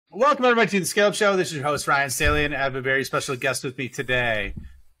Welcome everybody to the Scale Up Show. This is your host Ryan Salian. I have a very special guest with me today.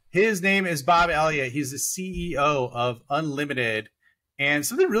 His name is Bob Elliott. He's the CEO of Unlimited. And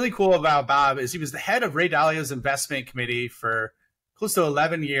something really cool about Bob is he was the head of Ray Dalio's investment committee for close to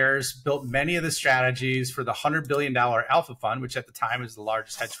 11 years, built many of the strategies for the $100 billion Alpha Fund, which at the time is the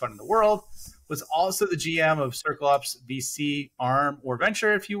largest hedge fund in the world, was also the GM of Circle Up's VC arm or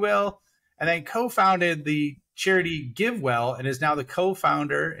venture, if you will, and then co-founded the charity GiveWell and is now the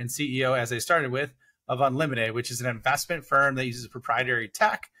co-founder and CEO, as I started with, of Unlimited, which is an investment firm that uses proprietary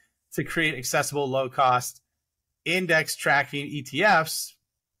tech to create accessible, low-cost index tracking ETFs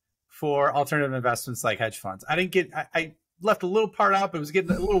for alternative investments like hedge funds. I left a little part out, but it was getting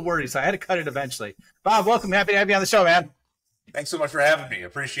a little wordy, so I had to cut it eventually. Bob, welcome. Happy to have you on the show, man. Thanks so much for having me.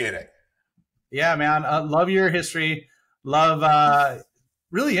 Appreciate it. Yeah, man. Love your history. Love,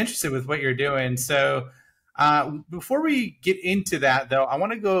 really interested with what you're doing. So before we get into that, though, I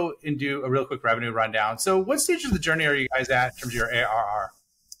want to go and do a real quick revenue rundown. So what stage of the journey are you guys at in terms of your ARR?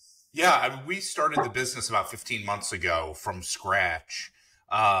 Yeah, I mean, we started the business about 15 months ago from scratch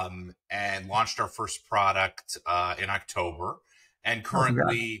and launched our first product in October, and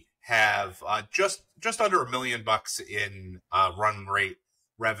currently have just under $1 million in run rate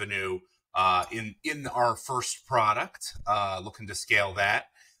revenue in our first product, looking to scale that.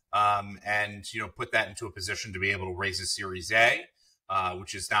 And put that into a position to be able to raise a Series A,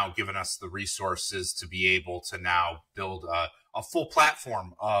 which has now given us the resources to be able to now build a full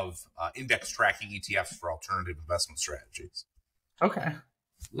platform of index tracking ETFs for alternative investment strategies. Okay,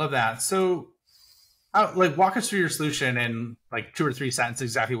 love that. So, walk us through your solution in like 2 or 3 sentences,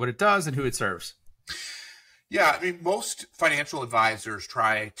 exactly what it does and who it serves. Yeah, I mean, most financial advisors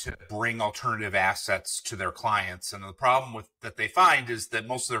try to bring alternative assets to their clients. And the problem that they find is that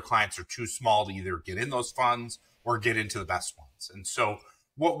most of their clients are too small to either get in those funds or get into the best ones. And so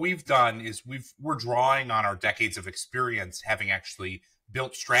what we've done is we're drawing on our decades of experience, having actually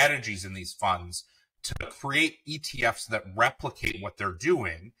built strategies in these funds to create ETFs that replicate what they're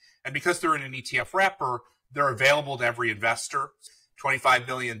doing. And because they're in an ETF wrapper, they're available to every investor, $25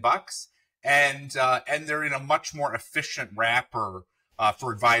 million. And they're in a much more efficient wrapper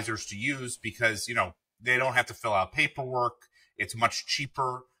for advisors to use because, they don't have to fill out paperwork. It's much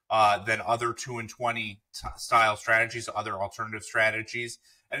cheaper than other 2 and 20 style strategies, other alternative strategies.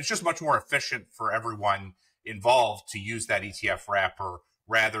 And it's just much more efficient for everyone involved to use that ETF wrapper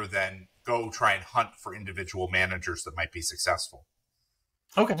rather than go try and hunt for individual managers that might be successful.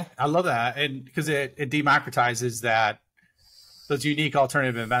 Okay, I love that. And because it democratizes those unique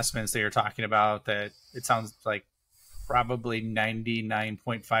alternative investments that you're talking about, that it sounds like probably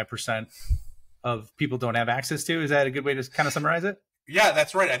 99.5% of people don't have access to. Is that a good way to kind of summarize it? Yeah,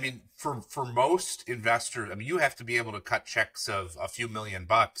 that's right. I mean, for most investors, I mean, you have to be able to cut checks of a few $1 million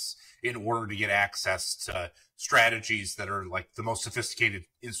in order to get access to strategies that are like the most sophisticated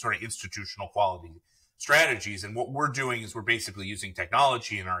sort of institutional quality strategies. And what we're doing is we're basically using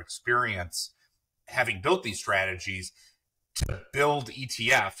technology and our experience having built these strategies to build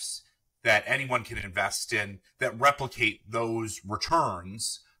ETFs that anyone can invest in that replicate those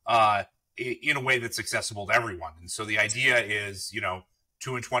returns in a way that's accessible to everyone. And so the idea is,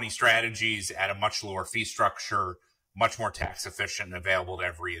 2 and 20 strategies at a much lower fee structure, much more tax efficient and available to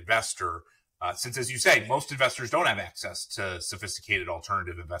every investor. Since, as you say, most investors don't have access to sophisticated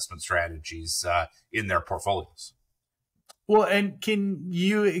alternative investment strategies in their portfolios. Well, and can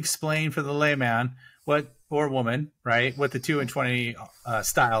you explain for the layman or woman, right, what the 2 and 20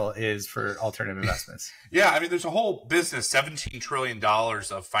 style is for alternative investments? Yeah, I mean, there's a whole business, $17 trillion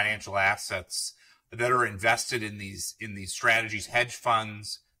of financial assets that are invested in these strategies, hedge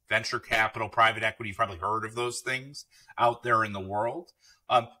funds, venture capital, private equity. You've probably heard of those things out there in the world.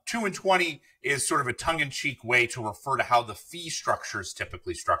 2 and 20 is sort of a tongue-in-cheek way to refer to how the fee structure is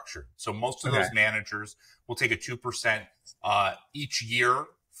typically structured. So most of those managers will take a 2% each year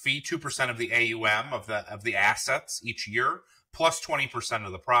fee, 2% of the AUM of the assets each year, plus 20%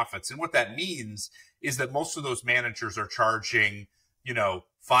 of the profits. And what that means is that most of those managers are charging, 5%,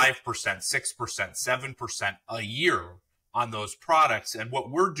 6%, 7% a year on those products. And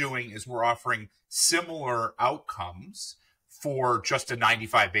what we're doing is we're offering similar outcomes for just a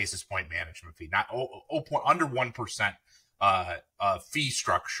 95 basis point management fee, not under 1% fee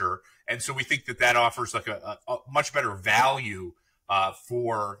structure. And so we think that offers like a much better value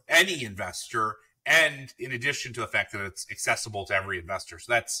for any investor, and in addition to the fact that it's accessible to every investor.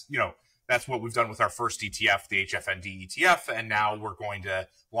 So that's what we've done with our first ETF, the HFND ETF, and now we're going to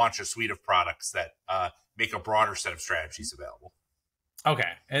launch a suite of products that make a broader set of strategies available. Okay.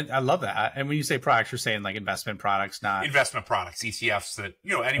 And I love that. And when you say products, you're saying like investment products, not Investment products, ETFs that,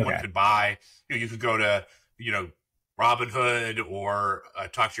 anyone okay. could buy. You could go to, Robinhood or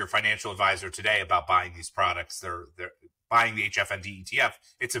talk to your financial advisor today about buying these products. They're buying the HFND ETF.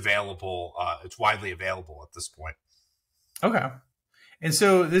 It's available. It's widely available at this point. Okay. And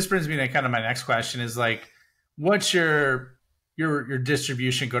so this brings me to kind of my next question is like, what's your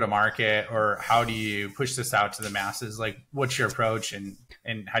distribution go to market, or how do you push this out to the masses? Like, what's your approach and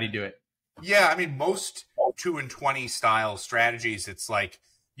how do you do it? Yeah, I mean, most 2 and 20 style strategies, it's like,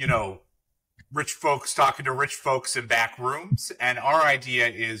 rich folks talking to rich folks in back rooms. And our idea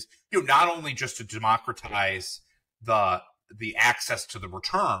is, not only just to democratize the access to the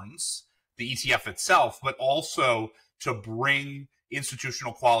returns, the ETF itself, but also to bring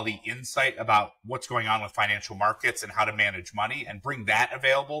institutional quality insight about what's going on with financial markets and how to manage money, and bring that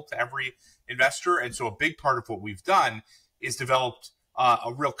available to every investor. And so a big part of what we've done is developed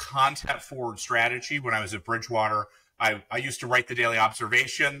a real content forward strategy. When I was at Bridgewater, I used to write the Daily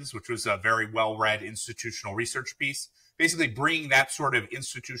Observations, which was a very well-read institutional research piece, basically bringing that sort of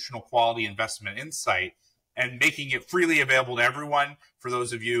institutional quality investment insight and making it freely available to everyone. For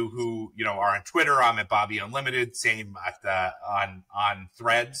those of you who are on Twitter, I'm at Bobby Unlimited. Same at on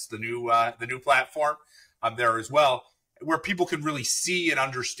Threads, the new platform. I'm there as well, where people can really see and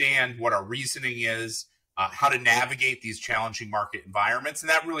understand what our reasoning is, how to navigate these challenging market environments,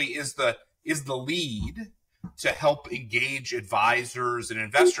 and that really is the lead to help engage advisors and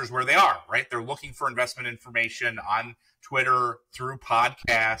investors where they are. Right, they're looking for investment information on Twitter, through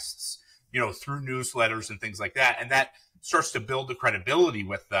podcasts, through newsletters and things like that. And that starts to build the credibility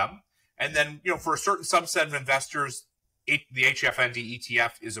with them. And then, for a certain subset of investors, the HFND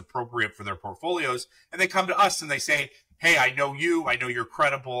ETF is appropriate for their portfolios. And they come to us and they say, hey, I know you're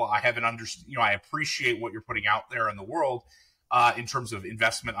credible. I have I appreciate what you're putting out there in the world in terms of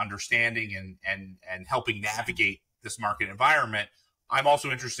investment understanding and helping navigate this market environment. I'm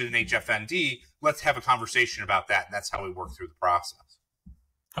also interested in HFND. Let's have a conversation about that. And that's how we work through the process.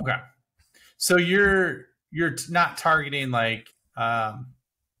 Okay. So you're not targeting like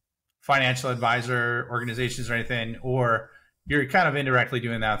financial advisor organizations or anything, or you're kind of indirectly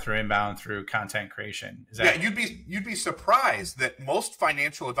doing that through inbound, through content creation. Is that? Yeah, you'd be surprised that most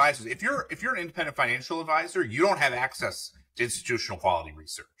financial advisors, if you're an independent financial advisor, you don't have access to institutional quality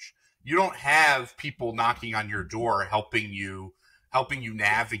research. You don't have people knocking on your door helping you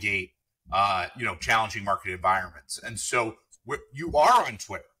navigate challenging market environments. And so you are on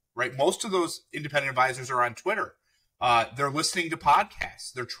Twitter. Right. Most of those independent advisors are on Twitter. They're listening to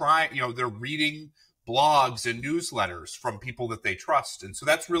podcasts. They're reading blogs and newsletters from people that they trust. And so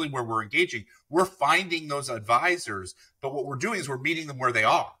that's really where we're engaging. We're finding those advisors, but what we're doing is we're meeting them where they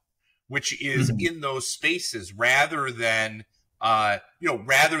are, which is in those spaces, rather than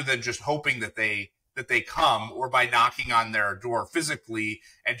just hoping that they come, or by knocking on their door physically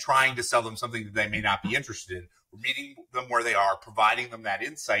and trying to sell them something that they may not be interested in. We're meeting them where they are, providing them that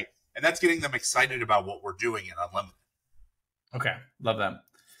insight, and that's getting them excited about what we're doing at Unlimited. Okay. Love that.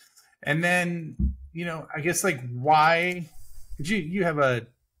 And then, I guess like why did you have a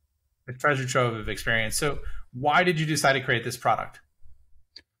treasure trove of experience. So why did you decide to create this product?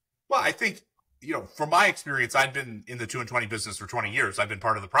 Well, I think, from my experience, I've been in the 2 and 20 business for 20 years. I've been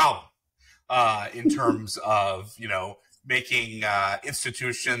part of the problem in terms of, making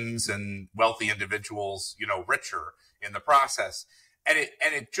institutions and wealthy individuals, richer in the process. And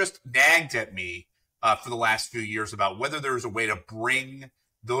it just nagged at me for the last few years about whether there's a way to bring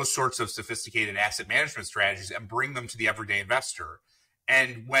those sorts of sophisticated asset management strategies and bring them to the everyday investor.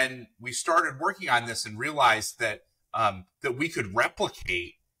 And when we started working on this and realized that that we could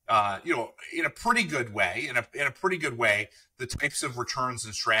replicate, in a pretty good way, the types of returns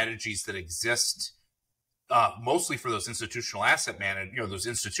and strategies that exist mostly for those institutional asset managers, those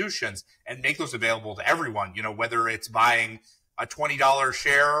institutions, and make those available to everyone, whether it's buying a $20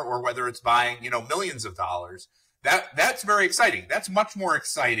 share or whether it's buying, millions of dollars. That's very exciting. That's much more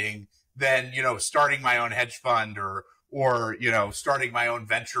exciting than, starting my own hedge fund or starting my own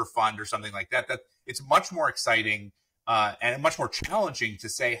venture fund or something like that. That it's much more exciting and much more challenging to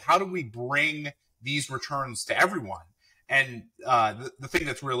say, how do we bring these returns to everyone? And the thing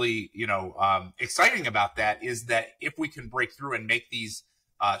that's really, exciting about that is that if we can break through and make these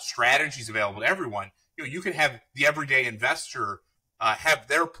strategies available to everyone, you can have the everyday investor have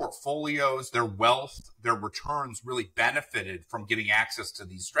their portfolios, their wealth, their returns really benefited from getting access to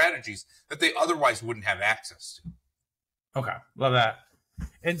these strategies that they otherwise wouldn't have access to. Okay, love that.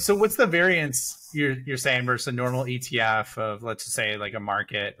 And so what's the variance you're saying versus a normal ETF of, let's just say, like a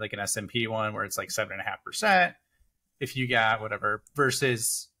market, like an S&P one where it's like 7.5%? if you got whatever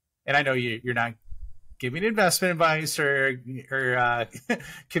versus, and I know you're not giving investment advice or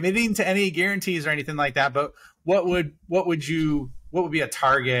committing to any guarantees or anything like that, but what would be a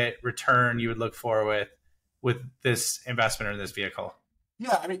target return you would look for with this investment or this vehicle?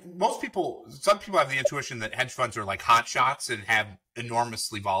 Yeah, I mean, some people have the intuition that hedge funds are like hot shots and have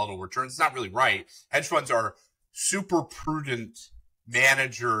enormously volatile returns. It's not really right. Hedge funds are super prudent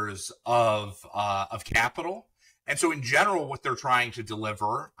managers of capital. And so in general, what they're trying to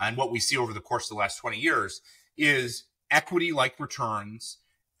deliver and what we see over the course of the last 20 years is equity-like returns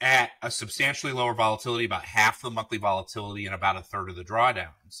at a substantially lower volatility, about half the monthly volatility and about a third of the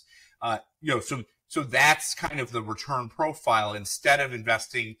drawdowns. So that's kind of the return profile. Instead of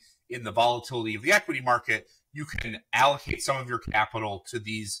investing in the volatility of the equity market, you can allocate some of your capital to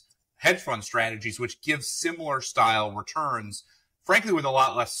these hedge fund strategies, which give similar style returns, frankly, with a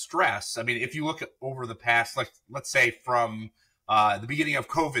lot less stress. I mean, if you look at over the past, like, let's say from the beginning of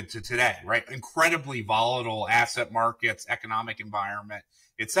COVID to today, right? Incredibly volatile asset markets, economic environment,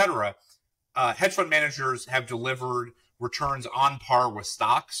 et cetera. Hedge fund managers have delivered returns on par with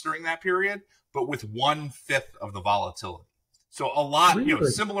stocks during that period, but with 1/5 of the volatility. So a lot,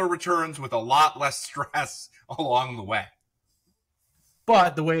 Really? Similar returns with a lot less stress along the way.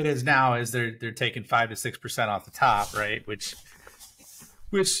 But the way it is now is they're taking 5 to 6% off the top, right? Which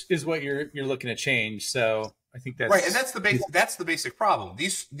is what you're looking to change. So I think that's right, and that's the basic problem.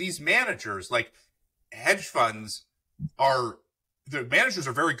 These managers, like hedge funds, the managers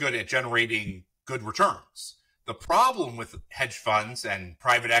are very good at generating good returns. The problem with hedge funds and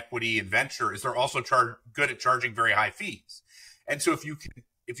private equity and venture is they're also good at charging very high fees. And so if you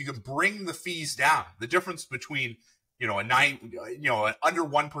can bring the fees down, the difference between an under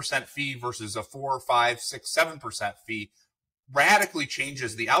 1% fee versus a 4, 5, 6, 7% fee radically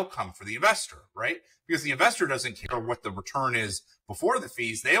changes the outcome for the investor, right? Because the investor doesn't care what the return is before the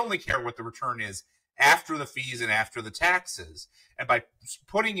fees. They only care what the return is after the fees and after the taxes. And by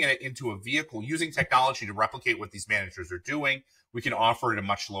putting it into a vehicle, using technology to replicate what these managers are doing, we can offer it a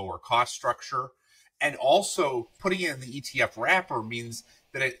much lower cost structure. And also putting it in the ETF wrapper means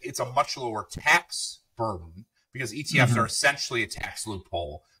that it's a much lower tax burden, because ETFs are essentially a tax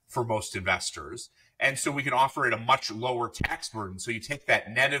loophole for most investors. And so we can offer it a much lower tax burden. So you take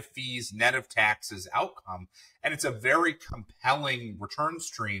that net of fees, net of taxes outcome, and it's a very compelling return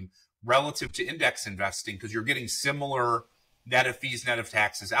stream relative to index investing, because you're getting similar net of fees, net of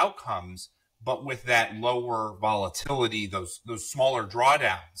taxes outcomes, but with that lower volatility, those smaller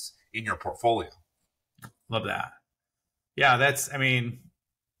drawdowns in your portfolio. Love that. Yeah, that's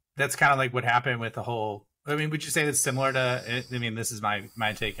kind of like what happened with the whole, would you say that's similar to, this is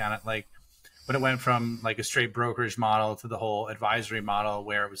my take on it, like when it went from like a straight brokerage model to the whole advisory model,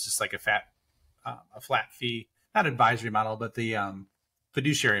 where it was just like a flat fee, not advisory model, but the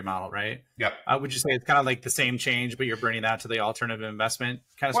fiduciary model, right? Yep. Would you say it's kind of like the same change, but you're bringing that to the alternative investment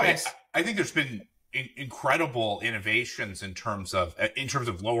kind of space? I think there's been incredible innovations in terms of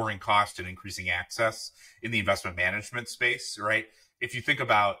lowering cost and increasing access in the investment management space, right? If you think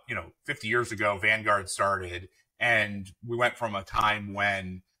about, 50 years ago, Vanguard started, and we went from a time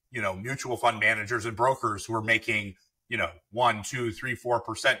when, mutual fund managers and brokers were making, 1, 2, 3,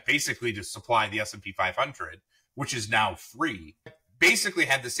 4% basically to supply the S&P 500, which is now free. Basically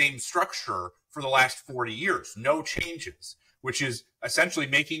had the same structure for the last 40 years, no changes, which is essentially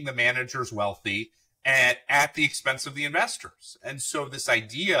making the managers wealthy at the expense of the investors. And so this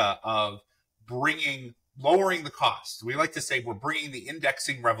idea of lowering the cost, we like to say we're bringing the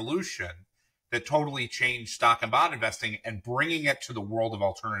indexing revolution that totally changed stock and bond investing and bringing it to the world of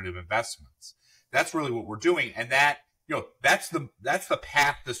alternative investments. That's really what we're doing. And that's the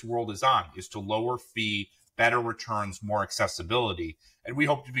path this world is on, is to lower fee, better returns, more accessibility. And we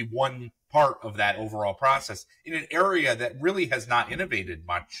hope to be one part of that overall process in an area that really has not innovated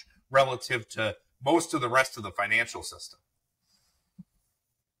much relative to most of the rest of the financial system.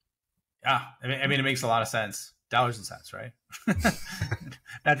 Yeah, it makes a lot of sense. Dollars and cents, right?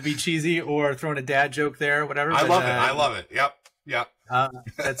 Not to be cheesy or throwing a dad joke there, whatever. I love it. Yep.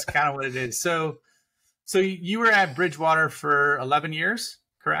 That's kind of what it is. So you were at Bridgewater for 11 years,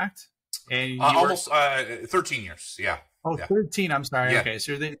 correct? And almost 13 years. Yeah. Oh, yeah. 13. I'm sorry. Yeah. Okay.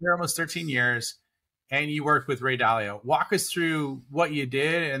 So they're almost 13 years, and you worked with Ray Dalio. Walk us through what you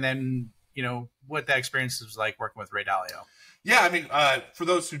did, and then, what that experience was like working with Ray Dalio. Yeah. For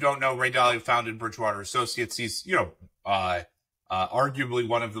those who don't know, Ray Dalio founded Bridgewater Associates. He's, arguably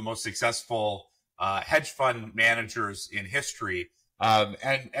one of the most successful hedge fund managers in history.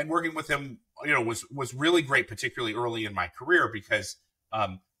 And working with him, was really great, particularly early in my career, because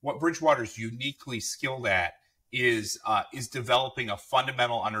what Bridgewater's uniquely skilled at is developing a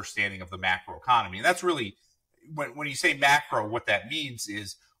fundamental understanding of the macroeconomy. And that's really, when you say macro, what that means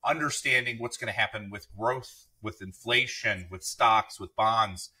is understanding what's going to happen with growth, with inflation, with stocks, with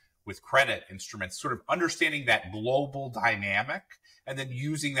bonds, with credit instruments, sort of understanding that global dynamic, and then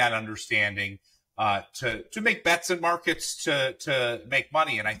using that understanding to make bets in markets, to make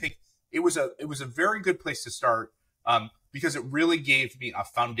money. And I think it was a very good place to start, because it really gave me a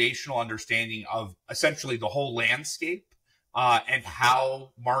foundational understanding of essentially the whole landscape and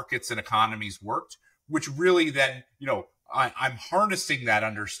how markets and economies worked, which really then, I'm harnessing that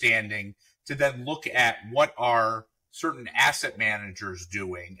understanding to then look at what are certain asset managers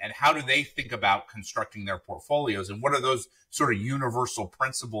doing and how do they think about constructing their portfolios and what are those sort of universal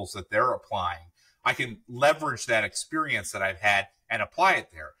principles that they're applying. I can leverage that experience that I've had and apply it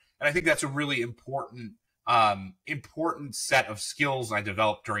there. And I think that's a really important set of skills I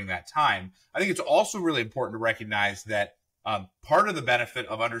developed during that time. I think it's also really important to recognize that part of the benefit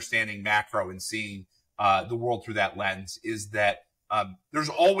of understanding macro and seeing the world through that lens is that there's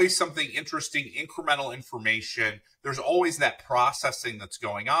always something interesting, incremental information. There's always that processing that's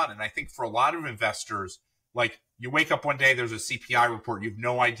going on. And I think for a lot of investors, like you wake up one day, there's a CPI report. You have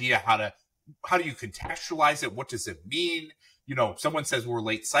no idea how do you contextualize it? What does it mean? Someone says we're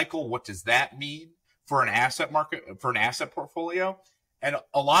late cycle. What does that mean for an asset market, for an asset portfolio? And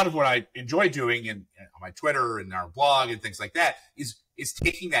a lot of what I enjoy doing on my Twitter and our blog and things like that is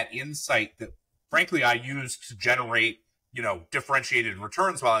taking that insight that frankly I use to generate differentiated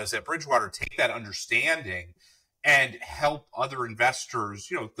returns while I was at Bridgewater, take that understanding and help other investors,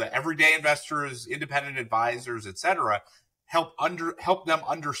 the everyday investors, independent advisors, et cetera, help them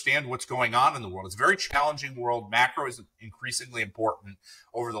understand what's going on in the world. It's a very challenging world. Macro is increasingly important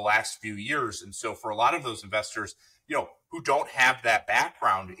over the last few years. And so for a lot of those investors, who don't have that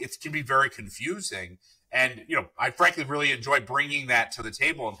background, it can be very confusing. And, I frankly really enjoy bringing that to the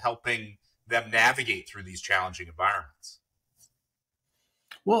table and helping them navigate through these challenging environments.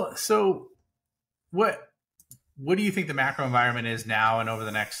 Well, so what do you think the macro environment is now and over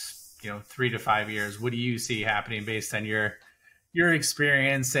the next 3 to 5 years? What do you see happening based on your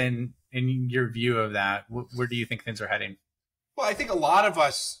experience and your view of that? Where do you think things are heading? Well, I think a lot of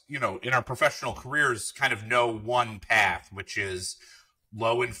us, in our professional careers kind of know one path, which is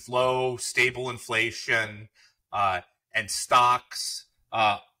low inflow, stable inflation, and stocks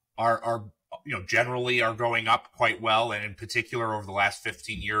are generally are going up quite well. And in particular, over the last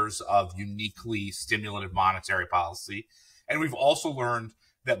 15 years of uniquely stimulative monetary policy. And we've also learned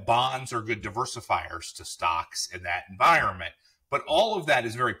that bonds are good diversifiers to stocks in that environment. But all of that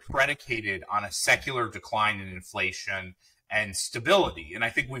is very predicated on a secular decline in inflation and stability. And I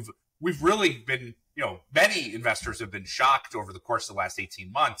think we've really been, many investors have been shocked over the course of the last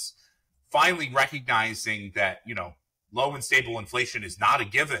 18 months, finally recognizing that, low and stable inflation is not a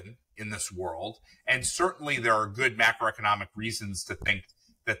given in this world. And certainly there are good macroeconomic reasons to think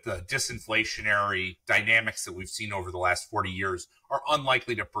that the disinflationary dynamics that we've seen over the last 40 years are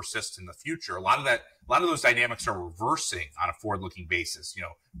unlikely to persist in the future. A lot of those dynamics are reversing on a forward-looking basis.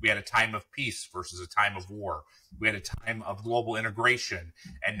 We had a time of peace versus a time of war. We had a time of global integration,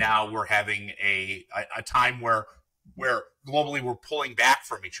 and now we're having a time where globally we're pulling back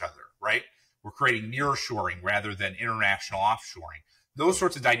from each other, right? We're creating nearshoring rather than international offshoring. Those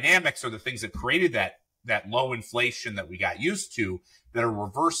sorts of dynamics are the things that created that low inflation that we got used to that are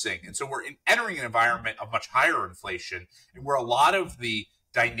reversing. And so we're entering an environment of much higher inflation, and where a lot of the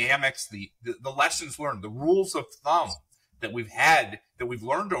dynamics, the lessons learned, the rules of thumb that we've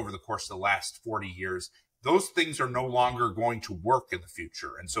learned over the course of the last 40 years, those things are no longer going to work in the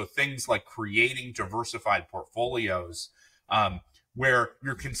future. And so things like creating diversified portfolios, where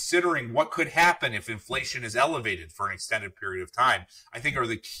you're considering what could happen if inflation is elevated for an extended period of time, I think are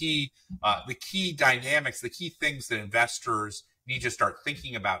the key dynamics, the key things that investors need to start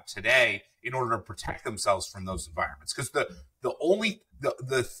thinking about today in order to protect themselves from those environments. Because a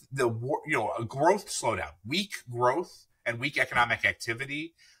growth slowdown, weak growth and weak economic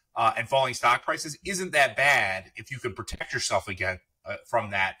activity, and falling stock prices isn't that bad if you can protect yourself again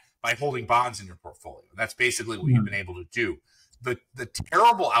from that by holding bonds in your portfolio. That's basically what you've been able to do. The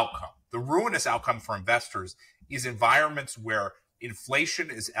terrible outcome, the ruinous outcome for investors is environments where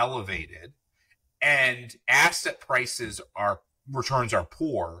inflation is elevated and asset returns are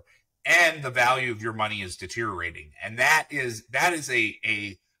poor and the value of your money is deteriorating. And that is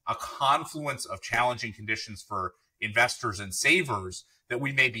a confluence of challenging conditions for investors and savers that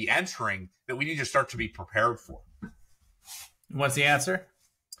we may be entering that we need to start to be prepared for. What's the answer?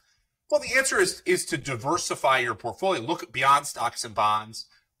 Well, the answer is to diversify your portfolio. Look beyond stocks and bonds.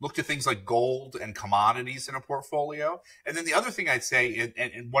 look to things like gold and commodities in a portfolio. And then the other thing I'd say,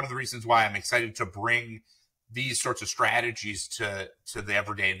 and one of the reasons why I'm excited to bring these sorts of strategies to the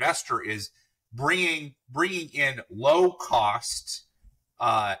everyday investor, is bringing in low cost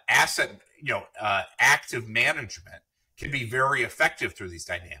asset, active management can be very effective through these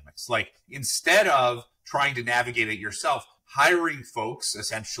dynamics. Like, instead of trying to navigate it yourself, hiring folks,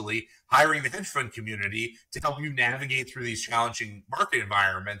 essentially hiring the hedge fund community to help you navigate through these challenging market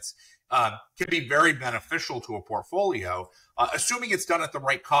environments, can be very beneficial to a portfolio, assuming it's done at the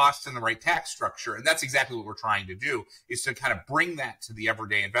right cost and the right tax structure. And that's exactly what we're trying to do, is to kind of bring that to the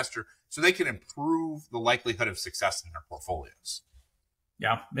everyday investor so they can improve the likelihood of success in their portfolios.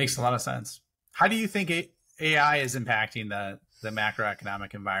 Yeah, makes a lot of sense. How do you think AI is impacting the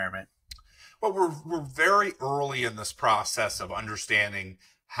macroeconomic environment? Well, we're very early in this process of understanding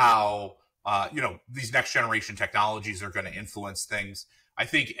how these next generation technologies are going to influence things. I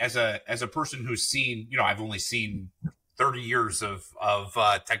think as a person who's seen, I've only seen 30 years of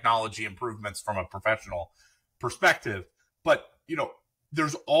technology improvements from a professional perspective, but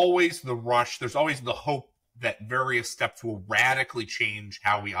there's always the rush, there's always the hope that various steps will radically change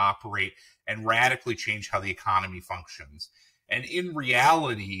how we operate and radically change how the economy functions. And in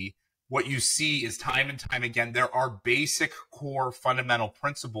reality, what you see is time and time again, there are basic core fundamental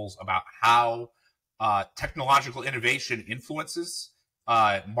principles about how technological innovation influences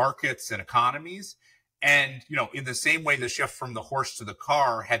markets and economies. And, in the same way the shift from the horse to the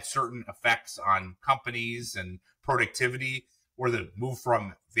car had certain effects on companies and productivity, or the move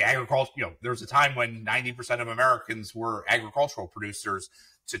from the agriculture, there was a time when 90% of Americans were agricultural producers,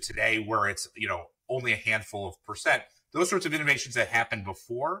 to today where it's, only a handful of percent. Those sorts of innovations that happened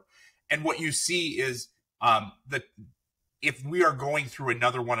before. And what you see is that if we are going through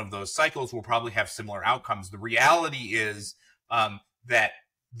another one of those cycles, we'll probably have similar outcomes. The reality is that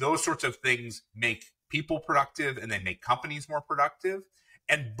those sorts of things make people productive and they make companies more productive.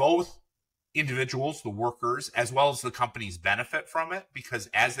 And both individuals, the workers, as well as the companies benefit from it, because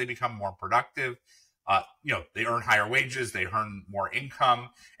as they become more productive, they earn higher wages, they earn more income.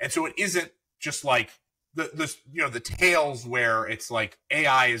 And so it isn't just like the tales where it's like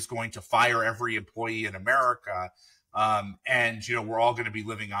AI is going to fire every employee in America. And we're all going to be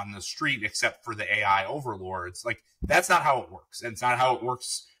living on the street except for the AI overlords. Like, that's not how it works. And it's not how it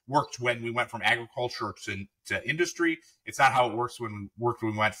worked when we went from agriculture to industry. It's not how it works when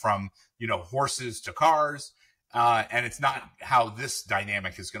we went from, horses to cars. And it's not how this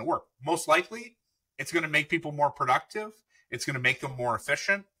dynamic is going to work. Most likely, it's going to make people more productive. It's going to make them more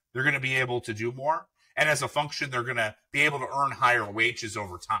efficient. They're going to be able to do more. And as a function, they're going to be able to earn higher wages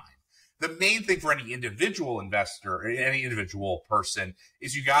over time. The main thing for any individual investor or any individual person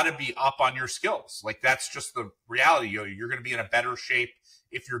is you got to be up on your skills. Like, that's just the reality. You're going to be in a better shape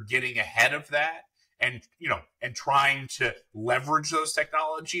if you're getting ahead of that and trying to leverage those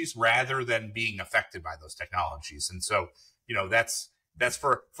technologies rather than being affected by those technologies. And so, that's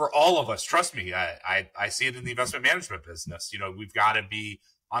for all of us. Trust me, I see it in the investment management business. We've got to be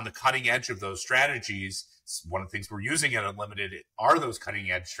on the cutting edge of those strategies. One of the things we're using at Unlimited are those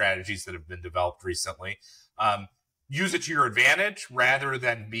cutting edge strategies that have been developed recently. Use it to your advantage rather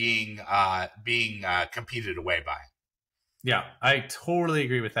than being competed away by. Yeah, I totally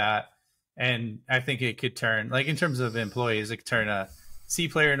agree with that. And I think it could turn, like, in terms of employees, it could turn a C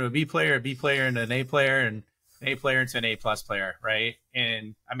player into a B player into an A player, and an A player into an A plus player, right?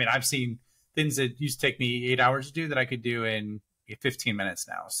 And I mean, I've seen things that used to take me 8 hours to do that I could do in 15 minutes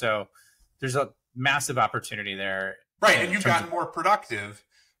now. So there's a massive opportunity there. Right. And you've gotten more productive,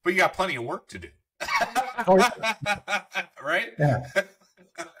 but you got plenty of work to do. Right? Yeah.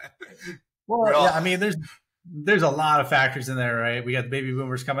 Well, yeah, I mean, there's a lot of factors in there, right? We got the baby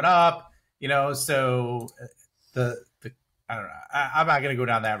boomers coming up, so I don't know. I'm not going to go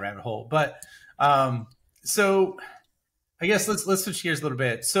down that rabbit hole, but so I guess let's switch gears a little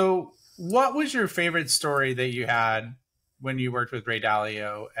bit. So what was your favorite story that you had when you worked with Ray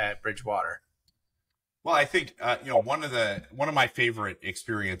Dalio at Bridgewater? Well, I think one of my favorite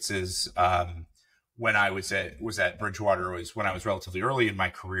experiences when I was at Bridgewater was when I was relatively early in my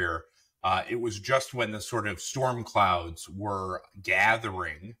career. It was just when the sort of storm clouds were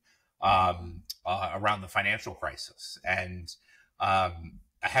gathering around the financial crisis, and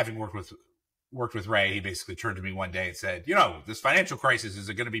having worked with Ray, he basically turned to me one day and said, "This financial crisis, is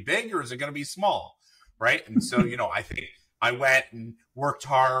it going to be big or is it going to be small?" Right? And so I think I went and worked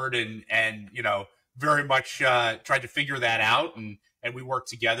hard and very much tried to figure that out, and we worked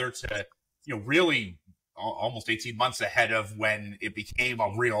together to really almost 18 months ahead of when it became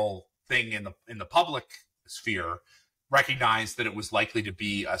a real thing in the public sphere. recognized that it was likely to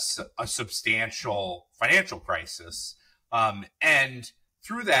be a substantial financial crisis. And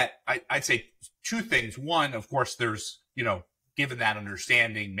through that, I'd say two things. One, of course, there's, given that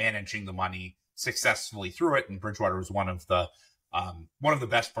understanding, managing the money successfully through it. And Bridgewater was one of the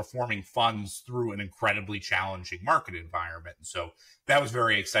best performing funds through an incredibly challenging market environment. And so that was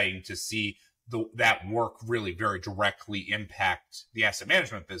very exciting to see that work really very directly impact the asset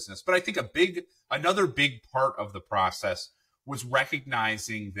management business. But I think another big part of the process was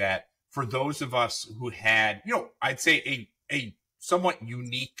recognizing that for those of us who had, I'd say a somewhat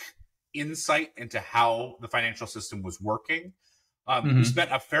unique insight into how the financial system was working, we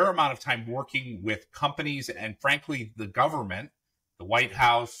spent a fair amount of time working with companies and, frankly, the government, the White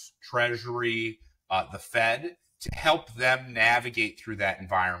House, Treasury, the Fed, to help them navigate through that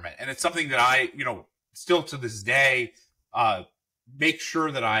environment. And it's something that I, still to this day, make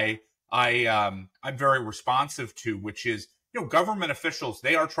sure that I'm very responsive to, which is, government officials,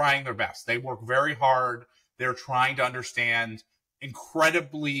 they are trying their best. They work very hard. They're trying to understand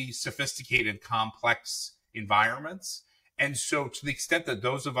incredibly sophisticated, complex environments. And so to the extent that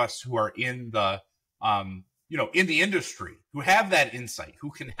those of us who are in the, in the industry, who have that insight,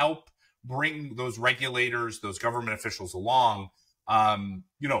 who can help bring those regulators, those government officials along,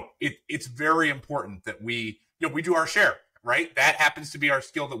 it's very important that we do our share, right? That happens to be our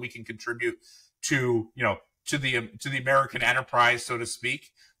skill that we can contribute to, to the American enterprise, so to speak.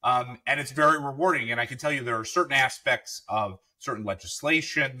 And it's very rewarding. And I can tell you there are certain aspects of certain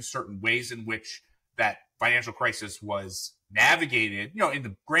legislation, certain ways in which that financial crisis was navigated. In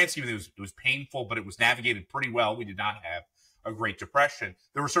the grand scheme of things, it was painful, but it was navigated pretty well. We did not have a Great Depression.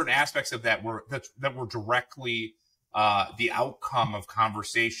 There were certain aspects of that that were directly the outcome of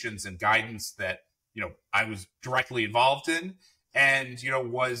conversations and guidance that I was directly involved in, and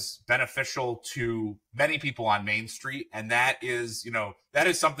was beneficial to many people on Main Street. And that is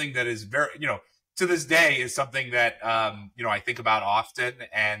something that is very to this day is something that I think about often,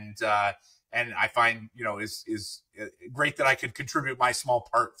 and I find is great that I could contribute my small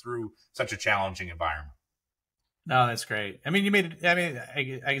part through such a challenging environment. No, that's great. I mean,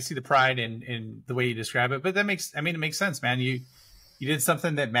 I can see the pride in the way you describe it, but it makes sense, man. You did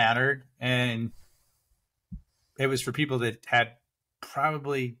something that mattered, and it was for people that had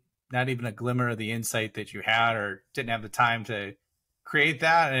probably not even a glimmer of the insight that you had, or didn't have the time to create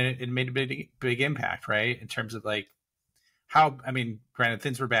that. And it made a big impact, right? In terms of granted,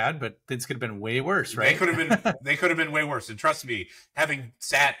 things were bad, but things could have been way worse, right? They could have been way worse. And trust me, having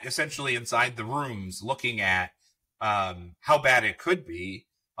sat essentially inside the rooms looking at how bad it could be,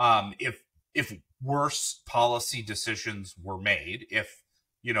 if worse policy decisions were made, if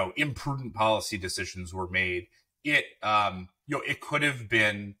imprudent policy decisions were made, it could have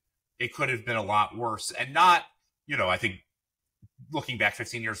been a lot worse. And not, I think looking back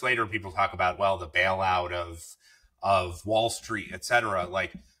 15 years later, people talk about, well, the bailout of Wall Street, et cetera.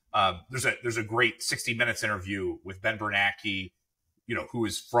 There's a great 60 Minutes interview with Ben Bernanke,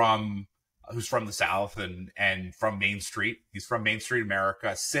 who's from the South and from Main Street. He's from Main Street,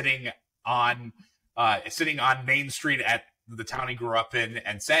 America, sitting on Main Street at the town he grew up in,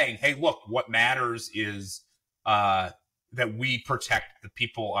 and saying, hey, look, what matters is that we protect the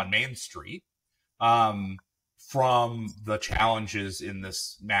people on Main Street from the challenges in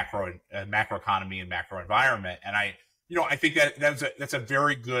this macro economy and macro environment. And I think that's a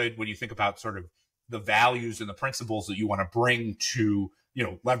very good, when you think about sort of the values and the principles that you want to bring to,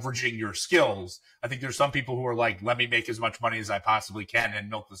 leveraging your skills. I think there's some people who are like, let me make as much money as I possibly can and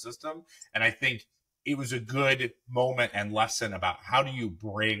milk the system. And I think it was a good moment and lesson about how do you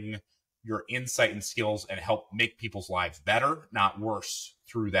bring your insight and skills and help make people's lives better, not worse,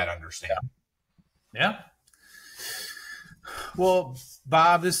 through that understanding. Yeah. Well,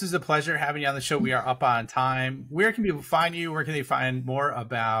 Bob, this is a pleasure having you on the show. We are up on time. Where can people find you? Where can they find more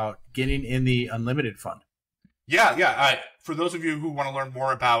about getting in the Unlimited Fund? Yeah. For those of you who want to learn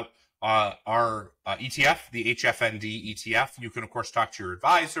more about our ETF, the HFND ETF, you can, of course, talk to your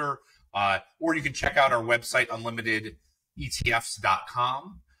advisor, or you can check out our website,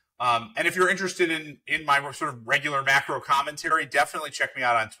 unlimitedetfs.com. And if you're interested in my sort of regular macro commentary, definitely check me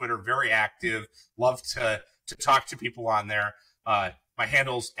out on Twitter. Very active. Love to talk to people on there. My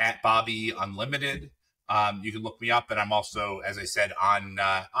handle's at Bobby Unlimited. You can look me up, and I'm also, as I said, on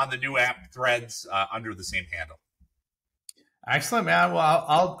the new app Threads under the same handle. Excellent, man.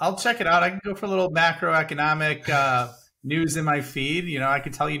 Well, I'll check it out. I can go for a little macroeconomic news in my feed. I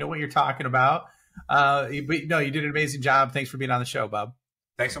can tell what you're talking about. But no, you did an amazing job. Thanks for being on the show, Bob.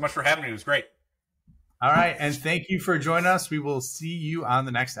 Thanks so much for having me. It was great. All right, and thank you for joining us. We will see you on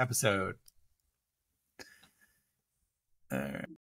the next episode. All right.